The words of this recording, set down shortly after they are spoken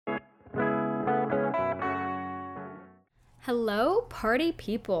Hello, party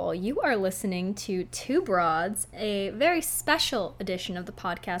people. You are listening to Two Broads, a very special edition of the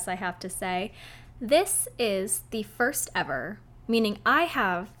podcast, I have to say. This is the first ever, meaning I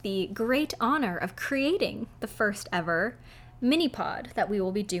have the great honor of creating the first ever mini pod that we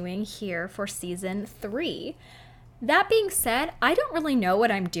will be doing here for season 3. That being said, I don't really know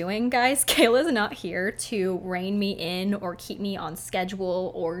what I'm doing, guys. Kayla's not here to rein me in or keep me on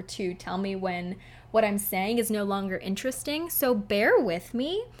schedule or to tell me when what I'm saying is no longer interesting, so bear with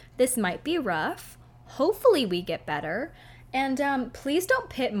me. This might be rough. Hopefully we get better. And please don't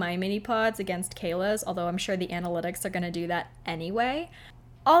pit my mini pods against Kayla's, although I'm sure the analytics are going to do that anyway.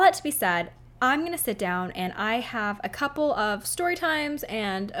 All that to be said, I'm going to sit down and I have a couple of story times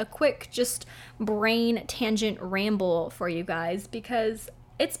and a quick just brain tangent ramble for you guys because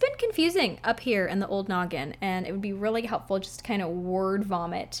it's been confusing up here in the old noggin, and it would be really helpful just to kind of word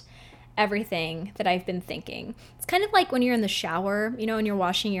vomit everything that I've been thinking. It's kind of like when you're in the shower, you know, and you're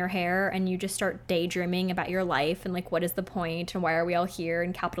washing your hair and you just start daydreaming about your life and like, what is the point and why are we all here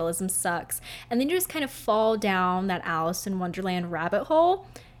and capitalism sucks. And then you just kind of fall down that Alice in Wonderland rabbit hole.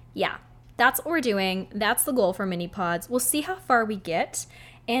 Yeah, that's what we're doing. That's the goal for mini pods. We'll see how far we get.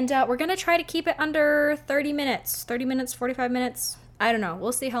 And we're going to try to keep it under 30 minutes, 45 minutes. I don't know.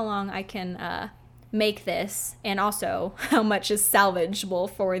 We'll see how long I can make this, and also how much is salvageable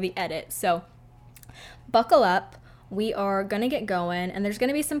for the edit. So buckle up. We are gonna get going, and there's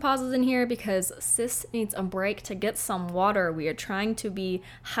gonna be some pauses in here because sis needs a break to get some water. We are trying to be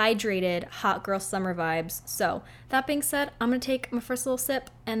hydrated, hot girl summer vibes. So that being said, I'm gonna take my first little sip,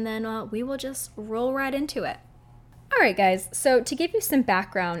 and then we will just roll right into it. All right, guys, so to give you some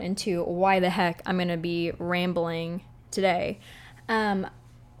background into why the heck I'm gonna be rambling today,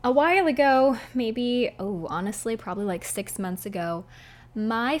 a while ago, honestly, probably like 6 months ago,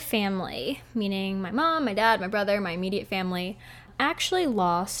 my family, meaning my mom, my dad, my brother, my immediate family, actually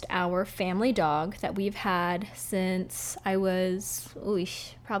lost our family dog that we've had since I was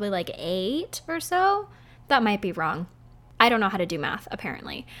probably like 8 or so. That might be wrong. I don't know how to do math,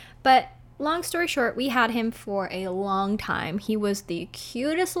 apparently. But long story short, we had him for a long time. He was the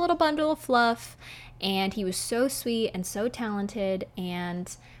cutest little bundle of fluff, and he was so sweet and so talented,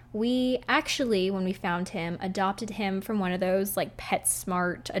 and we actually, when we found him, adopted him from one of those like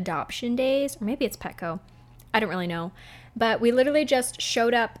PetSmart adoption days, or maybe it's Petco. I don't really know. But we literally just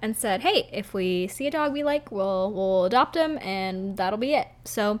showed up and said, hey, if we see a dog we like, we'll adopt him, and that'll be it.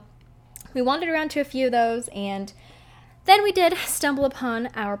 So we wandered around to a few of those, and then we did stumble upon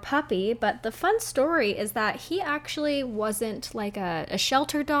our puppy, but the fun story is that he actually wasn't like a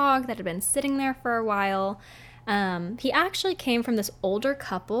shelter dog that had been sitting there for a while. He actually came from this older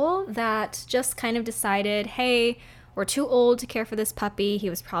couple that just kind of decided, hey, we're too old to care for this puppy. He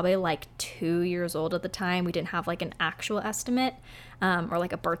was probably like 2 years old at the time. We didn't have like an actual estimate or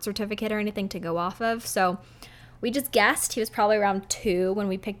like a birth certificate or anything to go off of. So we just guessed he was probably around 2 when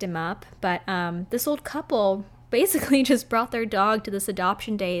we picked him up. But this old couple basically just brought their dog to this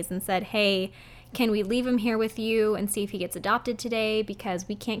adoption days and said, hey, can we leave him here with you and see if he gets adopted today because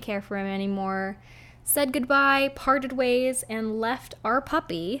we can't care for him anymore. Said goodbye, parted ways, and left our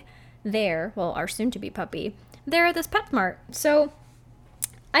puppy there, well, our soon-to-be puppy, there at this PetSmart. So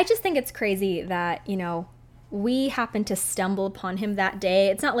I just think it's crazy that, you know, we happened to stumble upon him that day.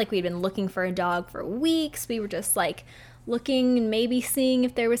 It's not like we'd been looking for a dog for weeks. We were just like looking and maybe seeing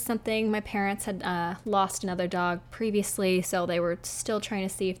if there was something. My parents had lost another dog previously, so they were still trying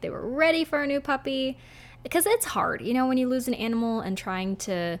to see if they were ready for a new puppy. Because it's hard, you know, when you lose an animal and trying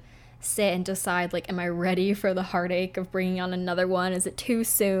to sit and decide, like, am I ready for the heartache of bringing on another one? Is it too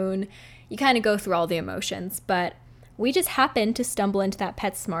soon? You kind of go through all the emotions. But we just happened to stumble into that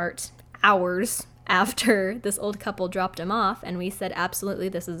PetSmart hours after this old couple dropped him off, and we said, absolutely,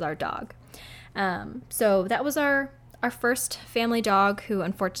 this is our dog. So that was our first family dog, who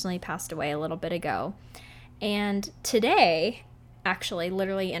unfortunately passed away a little bit ago. And today, actually,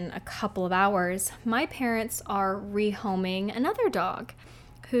 literally in a couple of hours, my parents are rehoming another dog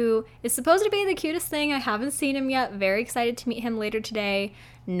who is supposed to be the cutest thing. I haven't seen him yet. Very excited to meet him later today.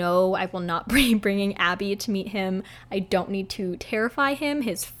 No, I will not be bringing Abby to meet him. I don't need to terrify him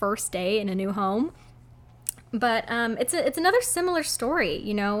his first day in a new home. But it's another similar story,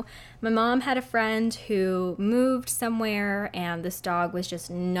 you know. My mom had a friend who moved somewhere, and this dog was just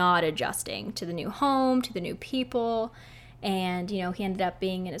not adjusting to the new home, to the new people. And, you know, he ended up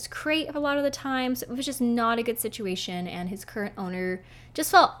being in his crate a lot of the time. So it was just not a good situation. And his current owner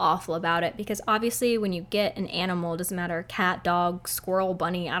just felt awful about it because obviously when you get an animal, it doesn't matter, cat, dog, squirrel,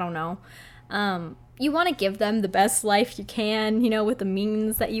 bunny, I don't know, You want to give them the best life you can, with the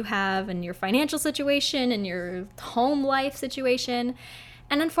means that you have and your financial situation and your home life situation.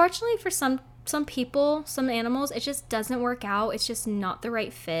 And unfortunately for some people, some animals, it just doesn't work out. It's just not the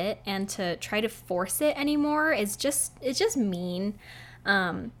right fit. And to try to force it anymore it's just mean.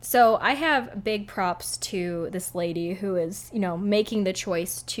 So I have big props to this lady who is, making the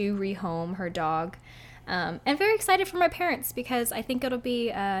choice to rehome her dog. And very excited for my parents because I think it'll be,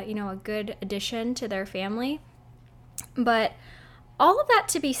 a good addition to their family. But all of that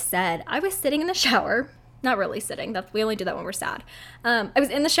to be said, I was sitting in the shower. Not really sitting. We only do that when we're sad. I was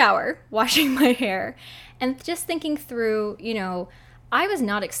in the shower washing my hair and just thinking through, I was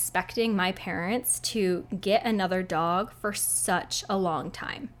not expecting my parents to get another dog for such a long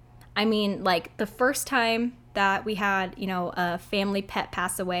time. I mean, like the first time that we had, a family pet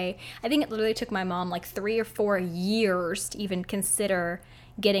pass away, I think it literally took my mom like 3 or 4 years to even consider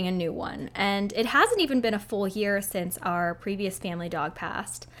getting a new one. And it hasn't even been a full year since our previous family dog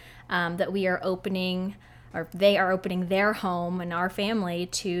passed, that we are opening, or they are opening their home and our family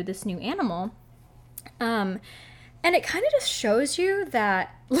to this new animal. And it kind of just shows you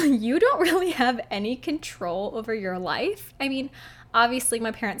that you don't really have any control over your life. I mean, obviously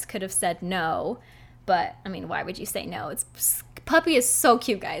my parents could have said no, but I mean, why would you say no? Puppy is so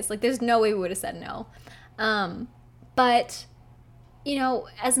cute, guys. Like there's no way we would have said no. But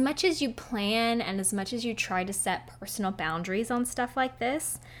as much as you plan and as much as you try to set personal boundaries on stuff like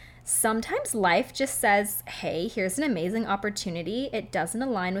this, sometimes life just says, hey, here's an amazing opportunity. It doesn't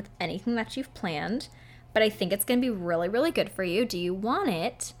align with anything that you've planned, but I think it's going to be really, really good for you. Do you want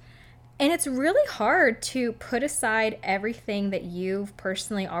it? And it's really hard to put aside everything that you've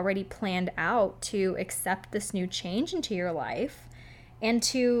personally already planned out to accept this new change into your life and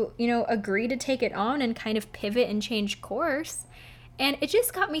to, agree to take it on and kind of pivot and change course. And it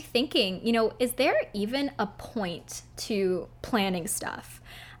just got me thinking, is there even a point to planning stuff?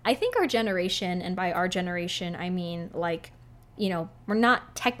 I think our generation, and by our generation, I mean like, we're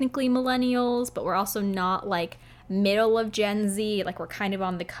not technically millennials, but we're also not like middle of Gen Z. Like we're kind of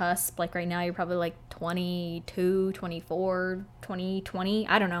on the cusp. Like right now you're probably like 22, 24, 20.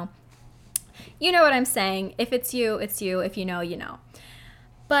 I don't know. You know what I'm saying. If it's you, it's you. If you know, you know.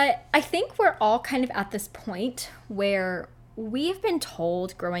 But I think we're all kind of at this point where we've been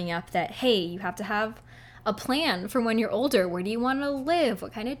told growing up that, hey, you have to have a plan for when you're older. Where do you want to live?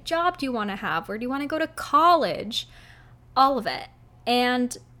 What kind of job do you want to have? Where do you want to go to college? All of it.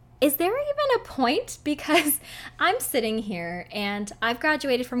 And is there even a point? Because I'm sitting here and I've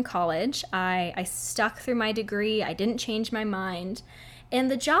graduated from college. I stuck through my degree. I didn't change my mind. And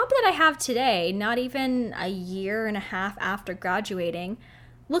the job that I have today, not even a year and a half after graduating,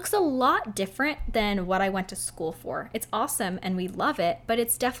 looks a lot different than what I went to school for. It's awesome and we love it, but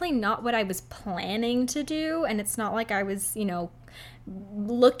it's definitely not what I was planning to do. And it's not like I was,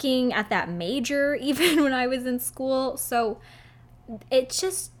 looking at that major even when I was in school. So it's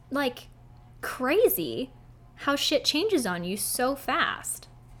just like crazy how shit changes on you so fast.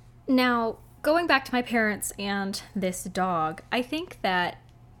 Now, going back to my parents and this dog, I think that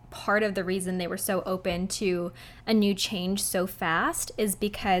part of the reason they were so open to a new change so fast is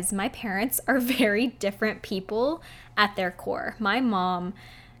because my parents are very different people at their core. My mom,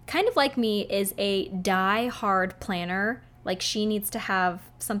 kind of like me, is a die-hard planner. Like she needs to have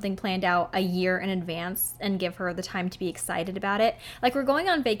something planned out a year in advance and give her the time to be excited about it. Like we're going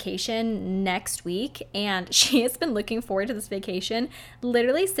on vacation next week and she has been looking forward to this vacation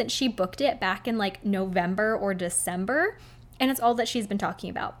literally since she booked it back in like November or December. And it's all that she's been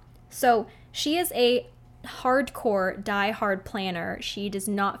talking about. So she is a hardcore, die-hard planner. She does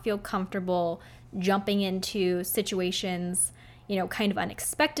not feel comfortable jumping into situations, kind of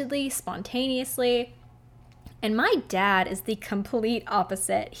unexpectedly, spontaneously. And my dad is the complete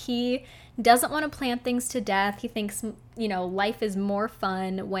opposite. He doesn't want to plan things to death. He thinks, life is more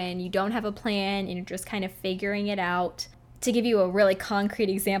fun when you don't have a plan and you're just kind of figuring it out. To give you a really concrete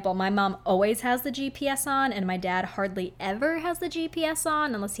example, my mom always has the GPS on and my dad hardly ever has the GPS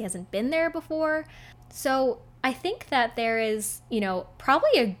on unless he hasn't been there before. So I think that there is,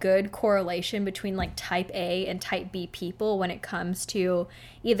 probably a good correlation between like type A and type B people when it comes to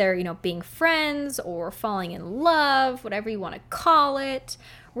either, being friends or falling in love, whatever you want to call it.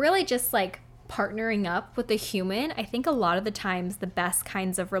 Really just like partnering up with a human. I think a lot of the times the best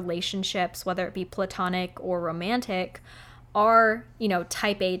kinds of relationships, whether it be platonic or romantic, are,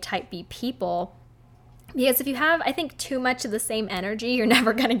 type A, type B people. Because if you have, I think, too much of the same energy, you're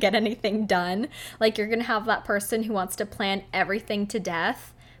never going to get anything done. Like you're going to have that person who wants to plan everything to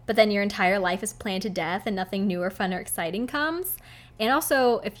death, but then your entire life is planned to death and nothing new or fun or exciting comes. And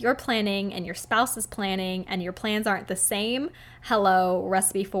also, if you're planning and your spouse is planning and your plans aren't the same, hello,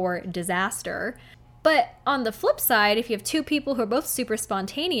 recipe for disaster. But on the flip side, if you have two people who are both super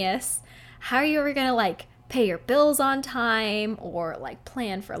spontaneous, how are you ever gonna like pay your bills on time or like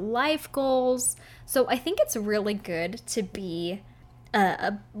plan for life goals? So I think it's really good to be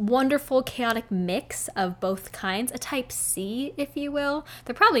a wonderful chaotic mix of both kinds, a type C, if you will.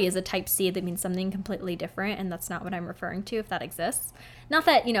 There probably is a type C that means something completely different, and that's not what I'm referring to, if that exists. Not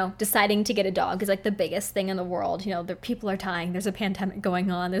that, deciding to get a dog is like the biggest thing in the world. The people are dying, there's a pandemic going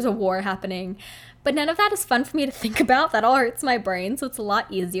on, there's a war happening. But none of that is fun for me to think about. That all hurts my brain, so it's a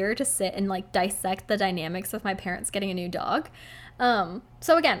lot easier to sit and like dissect the dynamics of my parents getting a new dog.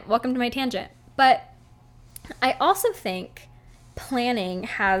 So again, welcome to my tangent. But I also think planning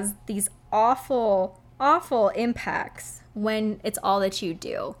has these awful impacts when it's all that you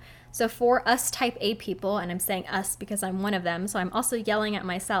do. So for us type A people, and I'm saying us because I'm one of them, so I'm also yelling at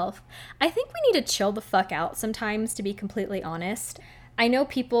myself, I think we need to chill the fuck out sometimes, to be completely honest. I know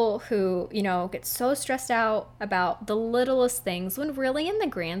people who, get so stressed out about the littlest things when really in the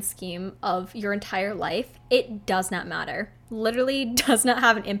grand scheme of your entire life, it does not matter. Literally does not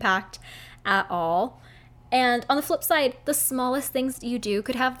have an impact at all. And on the flip side, the smallest things you do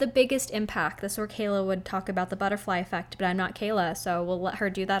could have the biggest impact. This is where Kayla would talk about the butterfly effect, but I'm not Kayla, so we'll let her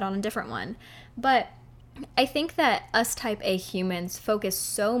do that on a different one. But I think that us type A humans focus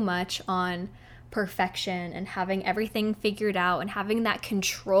so much on perfection and having everything figured out and having that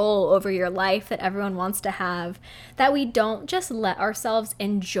control over your life that everyone wants to have, that we don't just let ourselves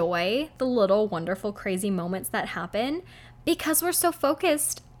enjoy the little wonderful crazy moments that happen, because we're so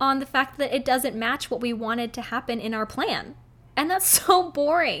focused on the fact that it doesn't match what we wanted to happen in our plan. And that's so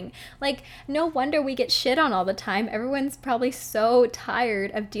boring. Like, no wonder we get shit on all the time. Everyone's probably so tired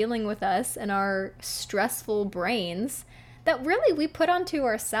of dealing with us and our stressful brains that really we put onto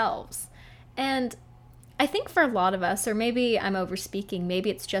ourselves. And I think for a lot of us, or maybe I'm overspeaking, maybe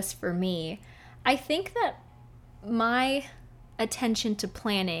it's just for me, I think that my attention to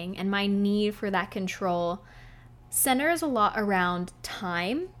planning and my need for that control centers a lot around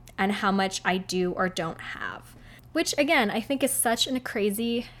time and how much I do or don't have. Which, again, I think is such a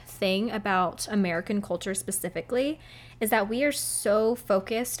crazy thing about American culture specifically, is that we are so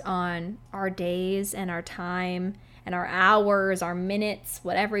focused on our days and our time and our hours, our minutes,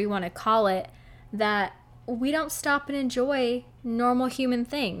 whatever you want to call it, that we don't stop and enjoy normal human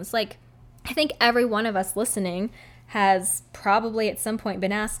things. Like, I think every one of us listening has probably at some point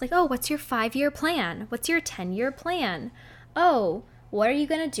been asked, like, oh, what's your 5-year plan? What's your 10-year plan? Oh, what are you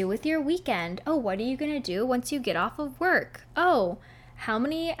going to do with your weekend? Oh, what are you going to do once you get off of work? Oh, how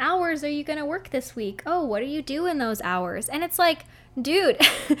many hours are you going to work this week? Oh, what do you do in those hours? And it's like, dude,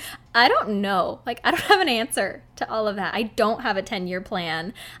 I don't know. Like, I don't have an answer to all of that. I don't have a 10-year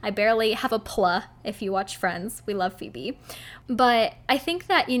plan. I barely have a PLA if you watch Friends. We love Phoebe. But I think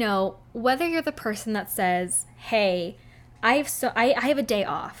that, whether you're the person that says, hey, I have a day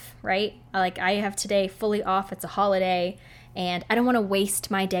off, right? Like, I have today fully off. It's a holiday. And I don't want to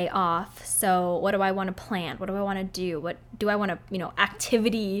waste my day off. So what do I want to plan? What do I want to do? What do I want to,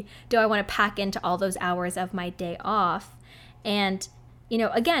 activity do I want to pack into all those hours of my day off? And,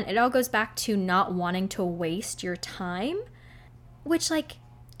 again, it all goes back to not wanting to waste your time, which, like,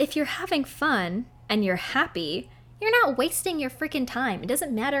 if you're having fun and you're happy, you're not wasting your freaking time. It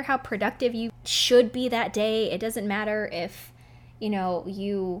doesn't matter how productive you should be that day. It doesn't matter if,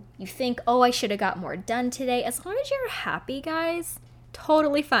 you think, oh, I should have got more done today. As long as you're happy, guys,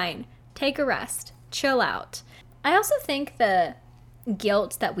 totally fine. Take a rest. Chill out. I also think the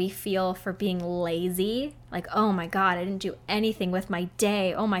guilt that we feel for being lazy, like, oh my God, I didn't do anything with my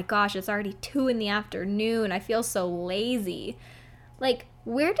day. Oh my gosh, it's already 2 p.m. I feel so lazy. Like,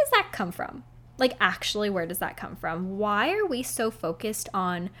 where does that come from? Like, actually, where does that come from? Why are we so focused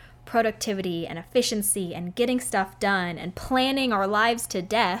on productivity and efficiency and getting stuff done and planning our lives to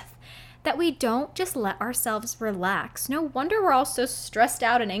death that we don't just let ourselves relax? No wonder we're all so stressed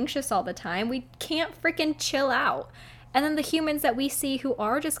out and anxious all the time. We can't freaking chill out. And then the humans that we see who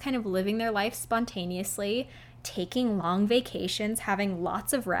are just kind of living their life spontaneously, taking long vacations, having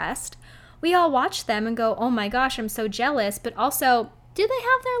lots of rest, we all watch them and go, oh my gosh, I'm so jealous. But also, do they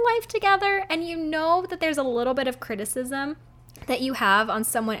have their life together? And that there's a little bit of criticism that you have on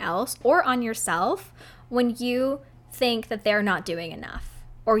someone else or on yourself when you think that they're not doing enough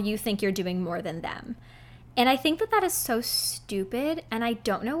or you think you're doing more than them. And I think that is so stupid, and I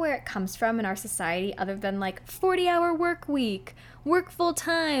don't know where it comes from in our society other than like 40-hour work week, work full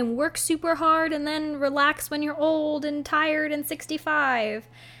time, work super hard, and then relax when you're old and tired and 65.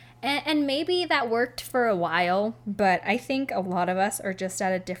 And maybe that worked for a while, but I think a lot of us are just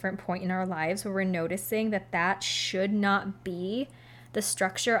at a different point in our lives where we're noticing that that should not be the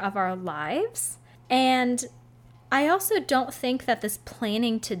structure of our lives. And I also don't think that this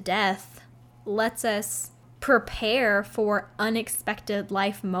planning to death lets us prepare for unexpected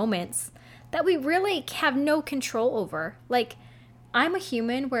life moments that we really have no control over. Like, I'm a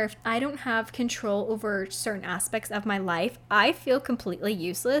human where if I don't have control over certain aspects of my life, I feel completely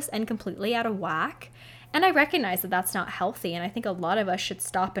useless and completely out of whack. And I recognize that that's not healthy. And I think a lot of us should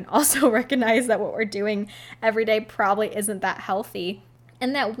stop and also recognize that what we're doing every day probably isn't that healthy.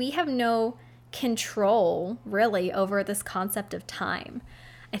 And that we have no control really over this concept of time.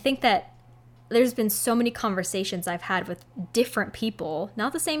 I think that there's been so many conversations I've had with different people,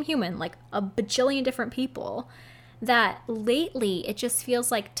 not the same human, like a bajillion different people, that lately it just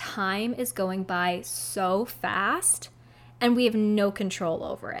feels like time is going by so fast and we have no control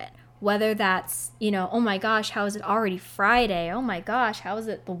over it. Whether that's, oh my gosh, how is it already Friday? Oh my gosh, how is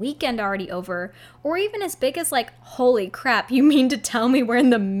it the weekend already over? Or even as big as like, holy crap, you mean to tell me we're in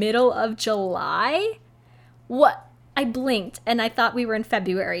the middle of July? What? I blinked and I thought we were in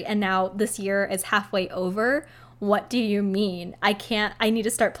February and now this year is halfway over. What do you mean? I need to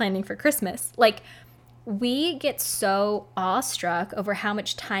start planning for Christmas. Like, we get so awestruck over how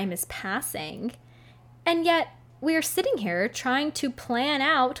much time is passing, and yet we're sitting here trying to plan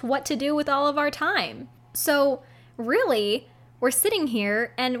out what to do with all of our time. So really, we're sitting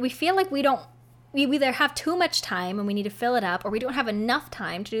here and we feel like we either have too much time and we need to fill it up, or we don't have enough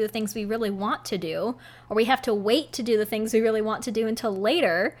time to do the things we really want to do, or we have to wait to do the things we really want to do until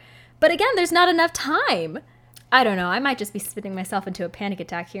later. But again, there's not enough time. I don't know, I might just be spitting myself into a panic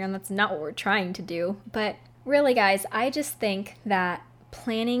attack here, and that's not what we're trying to do. But really, guys, I just think that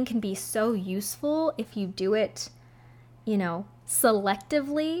planning can be so useful if you do it,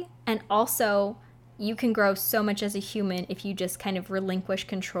 selectively, and also you can grow so much as a human if you just kind of relinquish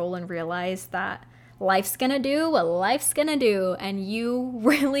control and realize that life's gonna do what life's gonna do, and you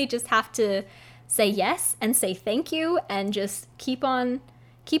really just have to say yes and say thank you and just keep on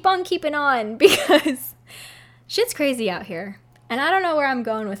keeping on, because shit's crazy out here. And I don't know where I'm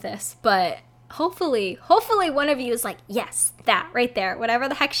going with this, but hopefully one of you is like, yes, that right there. Whatever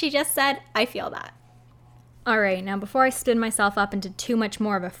the heck she just said, I feel that. All right, now before I spin myself up into too much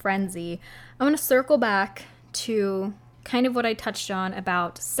more of a frenzy, I want to circle back to kind of what I touched on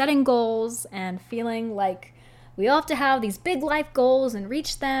about setting goals and feeling like we all have to have these big life goals and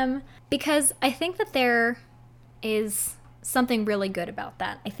reach them, because I think that there is something really good about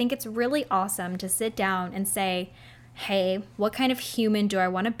that. I think it's really awesome to sit down and say, hey, what kind of human do I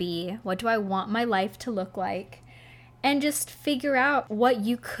want to be? What do I want my life to look like? And just figure out what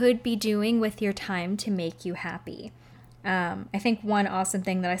you could be doing with your time to make you happy. I think one awesome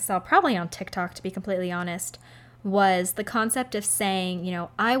thing that I saw probably on TikTok, to be completely honest, was the concept of saying,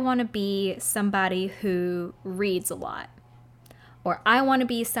 I want to be somebody who reads a lot. Or I want to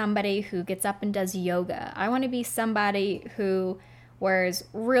be somebody who gets up and does yoga. I want to be somebody who wears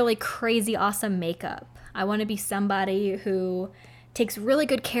really crazy awesome makeup. I want to be somebody who takes really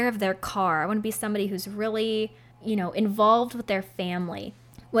good care of their car. I want to be somebody who's really, involved with their family.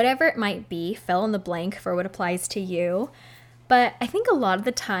 Whatever it might be, fill in the blank for what applies to you. But I think a lot of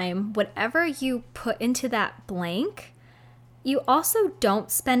the time, whatever you put into that blank, you also don't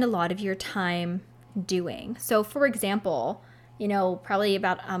spend a lot of your time doing. So for example, probably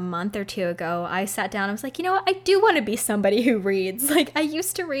about a month or two ago, I sat down and was like, what? I do want to be somebody who reads. Like, I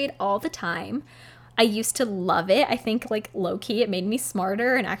used to read all the time. I used to love it. I think, low-key, it made me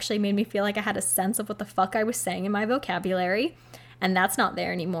smarter and actually made me feel like I had a sense of what the fuck I was saying in my vocabulary. And that's not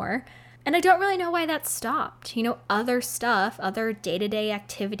there anymore. And I don't really know why that stopped. Other stuff, other day-to-day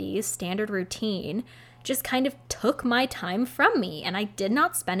activities, standard routine, just kind of took my time from me. And I did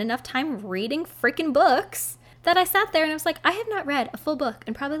not spend enough time reading freaking books that I sat there and I was like, I have not read a full book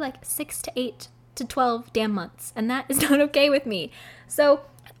in probably 6 to 8 to 12 damn months. And that is not okay with me. So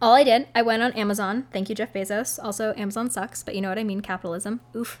all I did, I went on Amazon. Thank you, Jeff Bezos. Also, Amazon sucks, but you know what I mean, capitalism.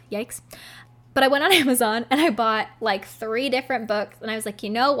 Oof, yikes. But I went on Amazon and I bought 3 different books. And I was like, you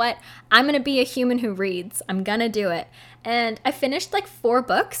know what? I'm going to be a human who reads. I'm going to do it. And I finished 4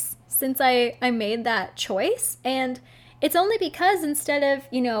 books since I made that choice. And it's only because instead of,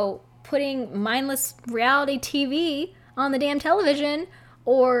 putting mindless reality TV on the damn television,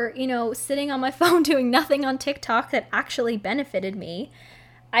 or, sitting on my phone doing nothing on TikTok that actually benefited me,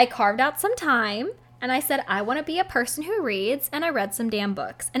 I carved out some time and I said, I want to be a person who reads, and I read some damn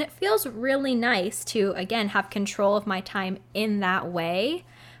books. And it feels really nice to, again, have control of my time in that way,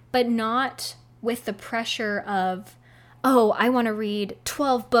 but not with the pressure of, oh, I want to read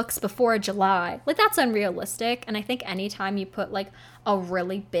 12 books before July. Like, that's unrealistic. And I think anytime you put like a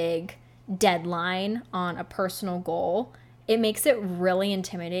really big deadline on a personal goal, it makes it really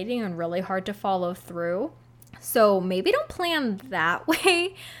intimidating and really hard to follow through. So maybe don't plan that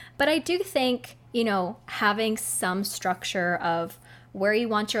way. But I do think, having some structure of where you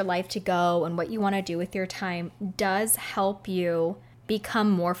want your life to go and what you want to do with your time does help you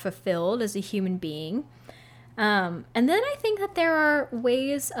become more fulfilled as a human being. And then I think that there are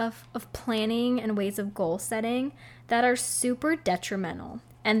ways of planning and ways of goal setting that are super detrimental.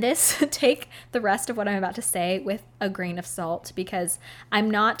 And this, take the rest of what I'm about to say with a grain of salt, because I'm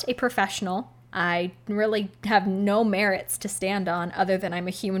not a professional. I really have no merits to stand on other than I'm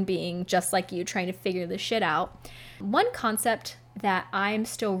a human being just like you trying to figure this shit out. One concept that I'm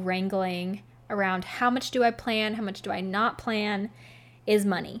still wrangling around how much do I plan, how much do I not plan, is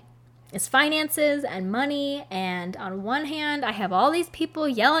money. It's finances and money, and on one hand, I have all these people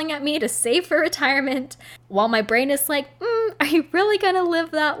yelling at me to save for retirement, while my brain is like, are you really gonna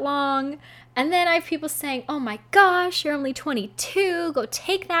live that long? And then I have people saying, oh my gosh, you're only 22, go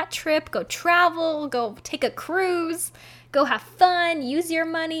take that trip, go travel, go take a cruise, go have fun, use your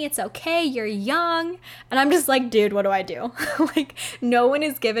money, it's okay, you're young. And I'm just like, dude, what do I do? Like, no one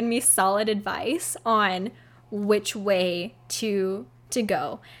has given me solid advice on which way to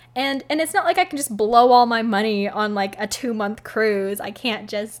go. And it's not like I can just blow all my money on like a 2-month cruise. I can't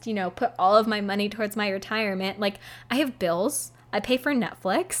just, put all of my money towards my retirement. Like, I have bills. I pay for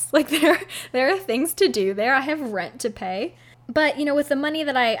Netflix. Like, there are things to do there. I have rent to pay. But, with the money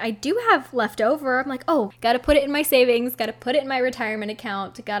that I do have left over, I'm like, oh, gotta put it in my savings, gotta put it in my retirement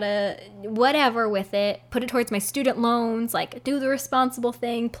account, gotta whatever with it, put it towards my student loans, like do the responsible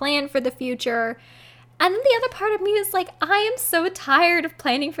thing, plan for the future. And then the other part of me is like, I am so tired of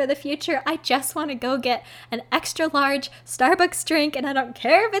planning for the future. I just want to go get an extra large Starbucks drink, and I don't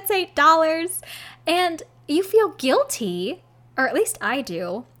care if it's $8. And you feel guilty, or at least I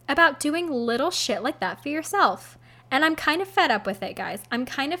do, about doing little shit like that for yourself. And I'm kind of fed up with it, guys. I'm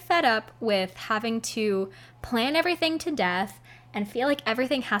kind of fed up with having to plan everything to death and feel like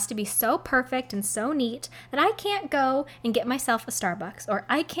everything has to be so perfect and so neat that I can't go and get myself a Starbucks, or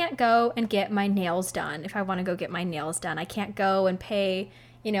I can't go and get my nails done if I want to go get my nails done. I can't go and pay,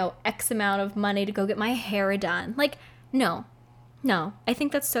 X amount of money to go get my hair done. Like, no, I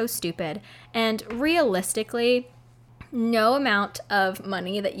think that's so stupid. And realistically, no amount of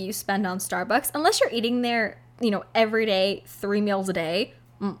money that you spend on Starbucks, unless you're eating there, every day, 3 meals a day,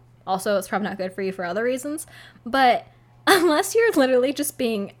 also it's probably not good for you for other reasons, but unless you're literally just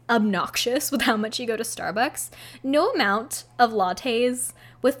being obnoxious with how much you go to Starbucks, no amount of lattes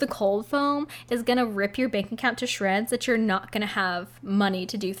with the cold foam is going to rip your bank account to shreds that you're not going to have money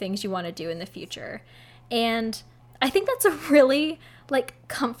to do things you want to do in the future. And I think that's a really,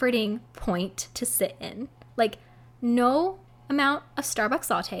 comforting point to sit in. Like, no amount of Starbucks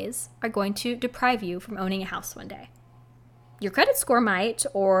lattes are going to deprive you from owning a house one day. Your credit score might,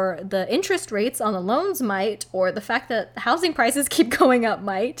 or the interest rates on the loans might, or the fact that housing prices keep going up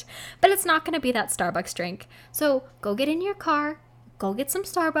might, but it's not going to be that Starbucks drink. So go get in your car, go get some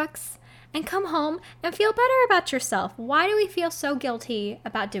Starbucks, and come home and feel better about yourself. Why do we feel so guilty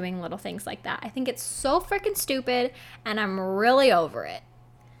about doing little things like that? I think it's so freaking stupid, and I'm really over it.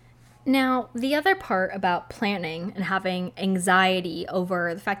 Now, the other part about planning and having anxiety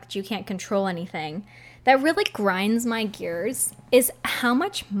over the fact that you can't control anything that really grinds my gears is how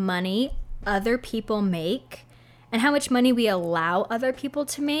much money other people make and how much money we allow other people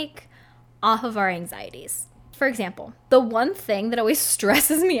to make off of our anxieties. For example, the one thing that always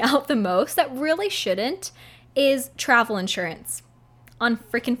stresses me out the most that really shouldn't is travel insurance on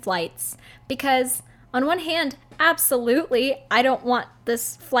freaking flights. Because on one hand, absolutely, I don't want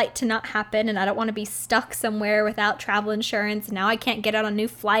this flight to not happen, and I don't want to be stuck somewhere without travel insurance. Now I can't get on a new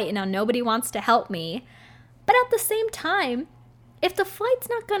flight, and now nobody wants to help me. But at the same time, if the flight's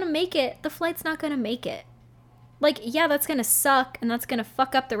not going to make it, the flight's not going to make it. Like, yeah, that's going to suck, and that's going to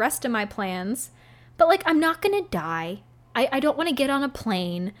fuck up the rest of my plans. But, I'm not going to die. I don't want to get on a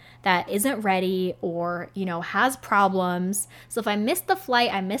plane that isn't ready or, has problems. So if I miss the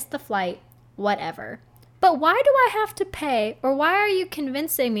flight, I miss the flight. Whatever. But why do I have to pay, or why are you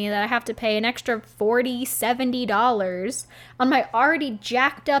convincing me that I have to pay an extra $40, $70 on my already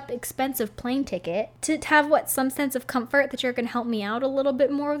jacked up expensive plane ticket to have some sense of comfort that you're going to help me out a little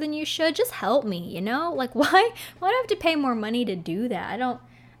bit more than you should? Just help me, Like, why do I have to pay more money to do that?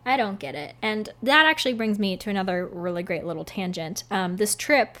 I don't get it. And that actually brings me to another really great little tangent. This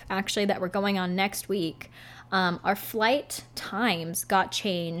trip, actually, that we're going on next week, our flight times got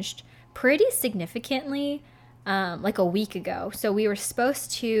changed pretty significantly like a week ago. So we were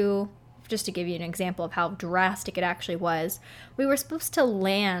supposed to, just to give you an example of how drastic it actually was, we were supposed to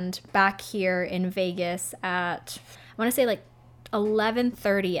land back here in Vegas at, I want to say like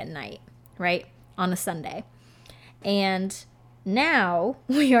 11:30 at night, right? On a Sunday. And now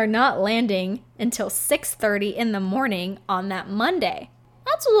we are not landing until 6:30 in the morning on that Monday.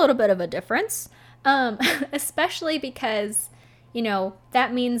 That's a little bit of a difference, especially because,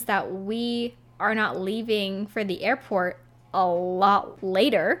 that means that we are not leaving for the airport a lot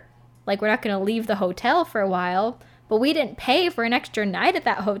later. Like, we're not going to leave the hotel for a while, but we didn't pay for an extra night at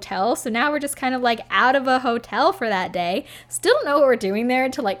that hotel. So now we're just kind of like out of a hotel for that day. Still don't know what we're doing there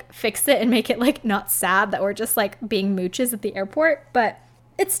to like fix it and make it like not sad that we're just like being mooches at the airport. But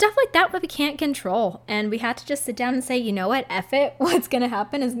it's stuff like that we can't control. And we had to just sit down and say, you know what, F it. What's going to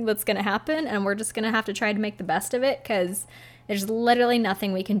happen is what's going to happen. And we're just going to have to try to make the best of it because there's literally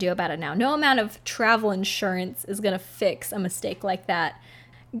nothing we can do about it now. No amount of travel insurance is going to fix a mistake like that.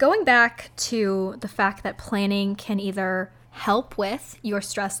 Going back to the fact that planning can either help with your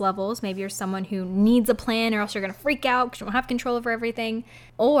stress levels, maybe you're someone who needs a plan or else you're going to freak out because you don't have control over everything,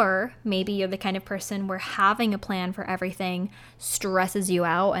 or maybe you're the kind of person where having a plan for everything stresses you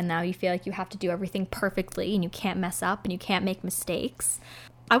out and now you feel like you have to do everything perfectly and you can't mess up and you can't make mistakes.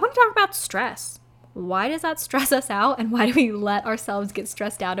 I want to talk about stress. Why does that stress us out, and why do we let ourselves get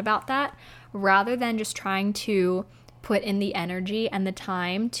stressed out about that rather than just trying to put in the energy and the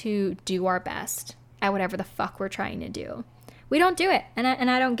time to do our best at whatever the fuck we're trying to do? We don't do it, and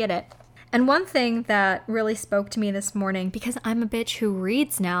I don't get it. And one thing that really spoke to me this morning, because I'm a bitch who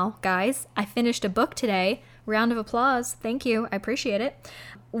reads now, guys, I finished a book today, round of applause, thank you, I appreciate it,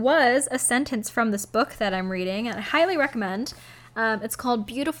 was a sentence from this book that I'm reading, and I highly recommend. It's called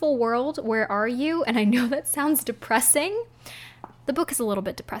Beautiful World, Where Are You? And I know that sounds depressing. The book is a little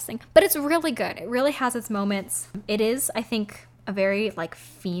bit depressing, but it's really good. It really has its moments. It is, I think, a very like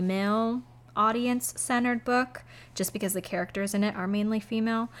female audience-centered book, just because the characters in it are mainly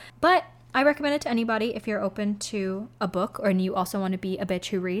female. But I recommend it to anybody if you're open to a book and you also want to be a bitch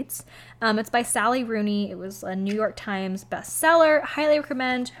who reads. It's by Sally Rooney. It was a New York Times bestseller. Highly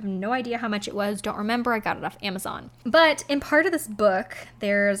recommend. I have no idea how much it was. Don't remember. I got it off Amazon. But in part of this book,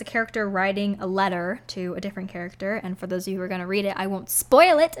 there's a character writing a letter to a different character. And for those of you who are going to read it, I won't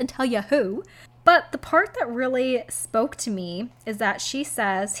spoil it and tell you who. But the part that really spoke to me is that she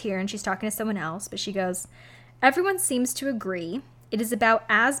says here, and she's talking to someone else, but she goes, "Everyone seems to agree it is about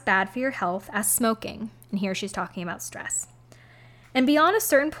as bad for your health as smoking." And here she's talking about stress. "And beyond a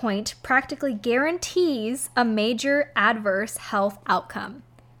certain point, practically guarantees a major adverse health outcome."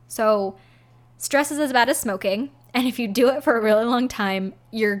 So stress is as bad as smoking. And if you do it for a really long time,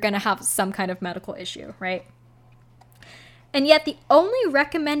 you're going to have some kind of medical issue, right? "And yet the only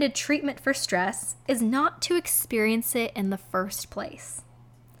recommended treatment for stress is not to experience it in the first place.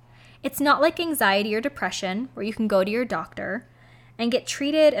 It's not like anxiety or depression where you can go to your doctor and get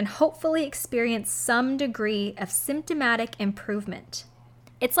treated and hopefully experience some degree of symptomatic improvement.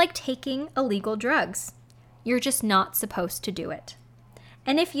 It's like taking illegal drugs. You're just not supposed to do it.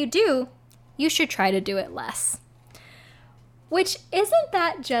 And if you do, you should try to do it less." Which, isn't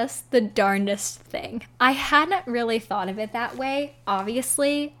that just the darndest thing? I hadn't really thought of it that way.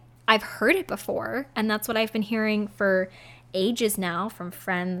 Obviously, I've heard it before, and that's what I've been hearing for ages now from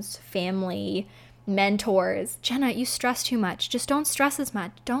friends, family, mentors. "Jenna, you stress too much. Just don't stress as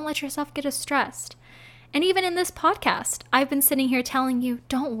much. Don't let yourself get as stressed." And even in this podcast, I've been sitting here telling you,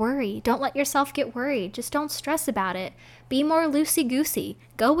 don't worry. Don't let yourself get worried. Just don't stress about it. Be more loosey-goosey.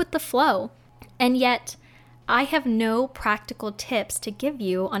 Go with the flow. And yet, I have no practical tips to give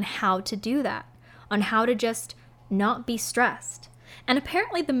you on how to do that, on how to just not be stressed. And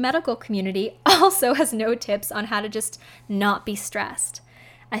apparently the medical community also has no tips on how to just not be stressed.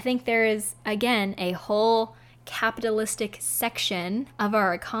 I think there is, again, a whole capitalistic section of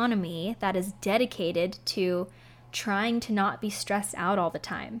our economy that is dedicated to trying to not be stressed out all the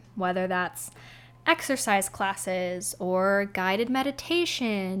time, whether that's exercise classes or guided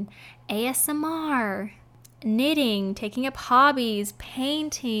meditation, ASMR, knitting, taking up hobbies,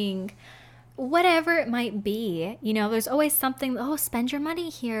 painting, whatever it might be. There's always something, spend your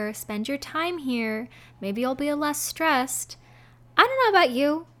money here, spend your time here, maybe you'll be less stressed. I don't know about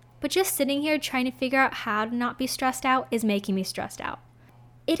you, but just sitting here trying to figure out how to not be stressed out is making me stressed out.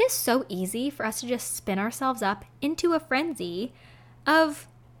 It is so easy for us to just spin ourselves up into a frenzy of,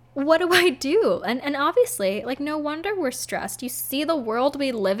 what do I do? And obviously, no wonder we're stressed. You see the world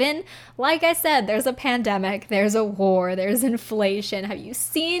we live in. Like I said, there's a pandemic, there's a war, there's inflation. Have you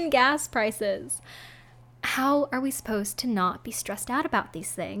seen gas prices? How are we supposed to not be stressed out about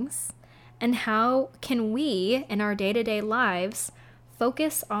these things? And how can we, in our day-to-day lives,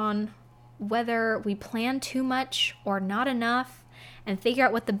 focus on whether we plan too much or not enough, and figure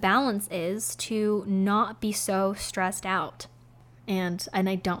out what the balance is to not be so stressed out. And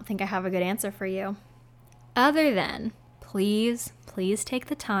I don't think I have a good answer for you. Other than, please take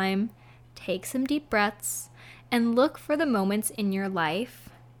the time, take some deep breaths, and look for the moments in your life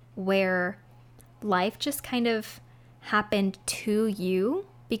where life just kind of happened to you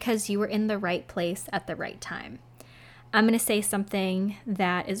because you were in the right place at the right time. I'm going to say something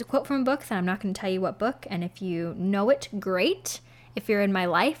that is a quote from a book that I'm not going to tell you what book, and if you know it, great. If you're in my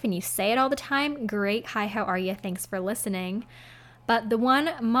life and you say it all the time, great. Hi, how are you? Thanks for listening. But the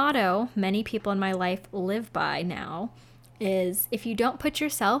one motto many people in my life live by now is, if you don't put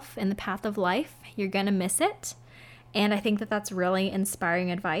yourself in the path of life, you're going to miss it. And I think that that's really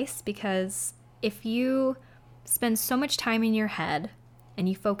inspiring advice, because if you spend so much time in your head and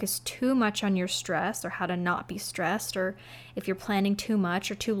you focus too much on your stress or how to not be stressed, or if you're planning too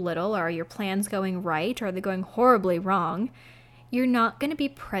much or too little, or are your plans going right or are they going horribly wrong, you're not going to be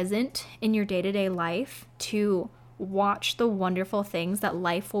present in your day-to-day life to watch the wonderful things that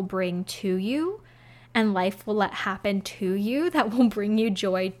life will bring to you and life will let happen to you that will bring you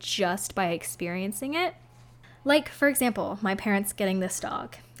joy just by experiencing it. Like, for example, my parents getting this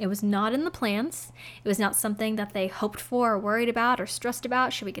dog. It was not in the plans. It was not something that they hoped for or worried about or stressed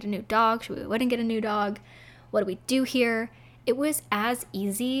about. Should we get a new dog? Should we wouldn't get a new dog? What do we do here? It was as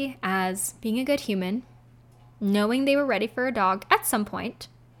easy as being a good human, knowing they were ready for a dog at some point.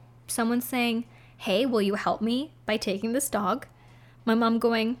 Someone saying, hey, will you help me by taking this dog? My mom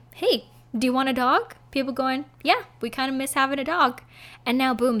going, hey, do you want a dog? People going, yeah, we kind of miss having a dog. And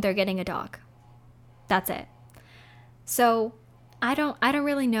now, boom, they're getting a dog. That's it. So I don't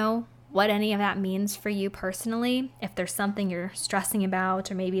really know what any of that means for you personally. If there's something you're stressing about,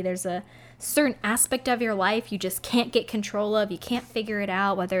 or maybe there's a certain aspect of your life you just can't get control of, you can't figure it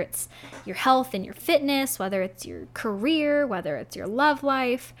out, whether it's your health and your fitness, whether it's your career, whether it's your love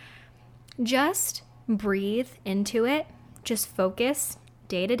life, just breathe into it. Just focus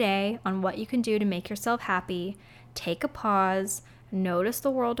day to day on what you can do to make yourself happy. Take a pause, notice the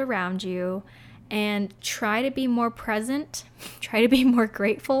world around you, and try to be more present, try to be more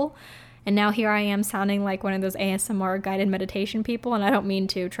grateful. And now here I am sounding like one of those ASMR guided meditation people, and I don't mean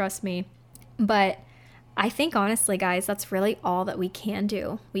to, trust me. But I think honestly, guys, that's really all that we can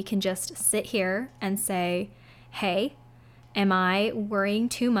do. We can just sit here and say, hey, am I worrying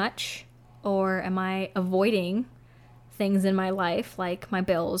too much? Or am I avoiding things in my life like my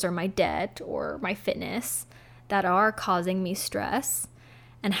bills or my debt or my fitness that are causing me stress?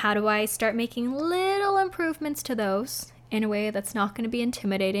 And how do I start making little improvements to those in a way that's not going to be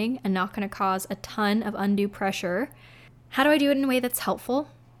intimidating and not going to cause a ton of undue pressure? How do I do it in a way that's helpful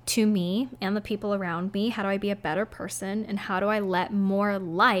to me and the people around me? How do I be a better person? And how do I let more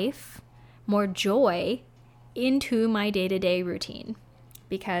life, more joy into my day-to-day routine?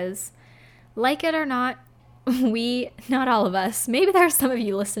 Because like it or not, not all of us, maybe there are some of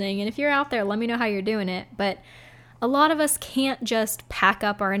you listening, and if you're out there, let me know how you're doing it, but a lot of us can't just pack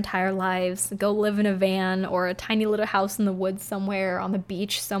up our entire lives, go live in a van or a tiny little house in the woods somewhere, on the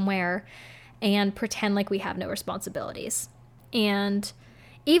beach somewhere, and pretend like we have no responsibilities. And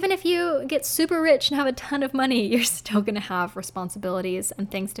even if you get super rich and have a ton of money, you're still going to have responsibilities and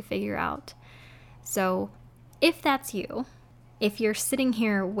things to figure out. So if that's you, if you're sitting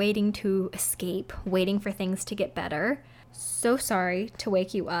here waiting to escape, waiting for things to get better, so sorry to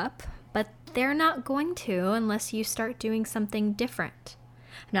wake you up, but they're not going to unless you start doing something different.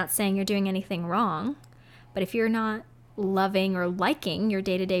 I'm not saying you're doing anything wrong, but if you're not loving or liking your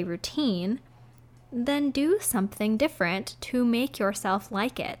day-to-day routine, then do something different to make yourself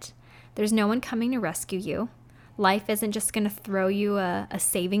like it. There's no one coming to rescue you. Life isn't just going to throw you a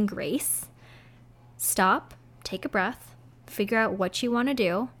saving grace. Stop, take a breath, figure out what you want to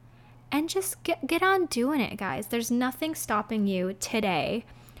do, and just get on doing it, guys. There's nothing stopping you today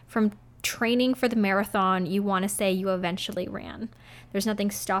from training for the marathon you want to say you eventually ran. There's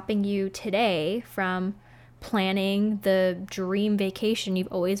nothing stopping you today from planning the dream vacation you've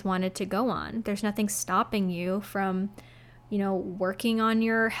always wanted to go on. There's nothing stopping you from, working on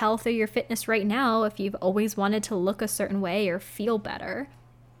your health or your fitness right now if you've always wanted to look a certain way or feel better.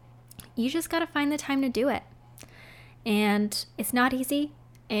 You just got to find the time to do it. And it's not easy.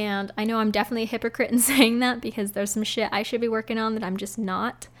 And I know I'm definitely a hypocrite in saying that, because there's some shit I should be working on that I'm just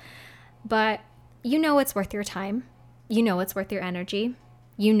not. But you know it's worth your time. You know it's worth your energy.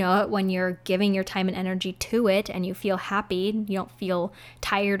 You know it when you're giving your time and energy to it and you feel happy. You don't feel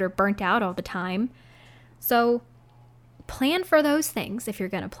tired or burnt out all the time. So plan for those things if you're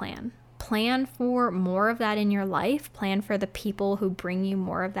going to plan. plan for more of that in your life. Plan for the people who bring you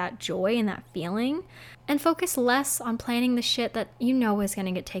more of that joy and that feeling. And focus less on planning the shit that you know is going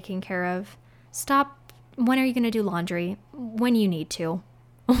to get taken care of. Stop. When are you going to do laundry? When you need to.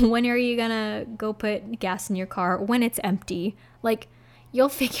 When are you going to go put gas in your car? When it's empty. Like, you'll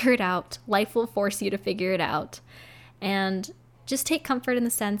figure it out. Life will force you to figure it out. And just take comfort in the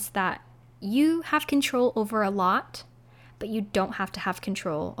sense that you have control over a lot, but you don't have to have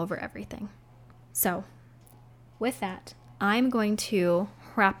control over everything. So, with that, I'm going to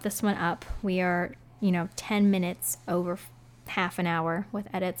wrap this one up. We are, 10 minutes over half an hour. With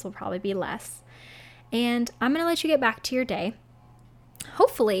edits, will probably be less. And I'm going to let you get back to your day.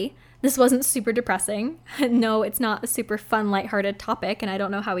 Hopefully, this wasn't super depressing. No, it's not a super fun, lighthearted topic, and I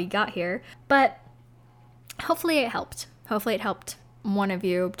don't know how we got here. But hopefully it helped. Hopefully it helped one of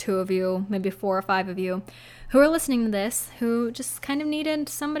you, two of you, maybe 4 or 5 of you who are listening to this, who just kind of needed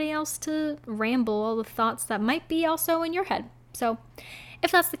somebody else to ramble all the thoughts that might be also in your head. So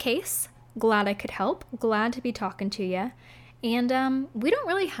if that's the case, glad I could help. Glad to be talking to you. And we don't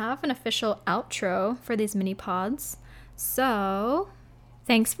really have an official outro for these mini pods. So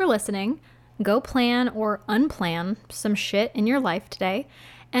thanks for listening. Go plan or unplan some shit in your life today.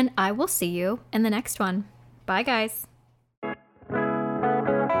 And I will see you in the next one. Bye, guys.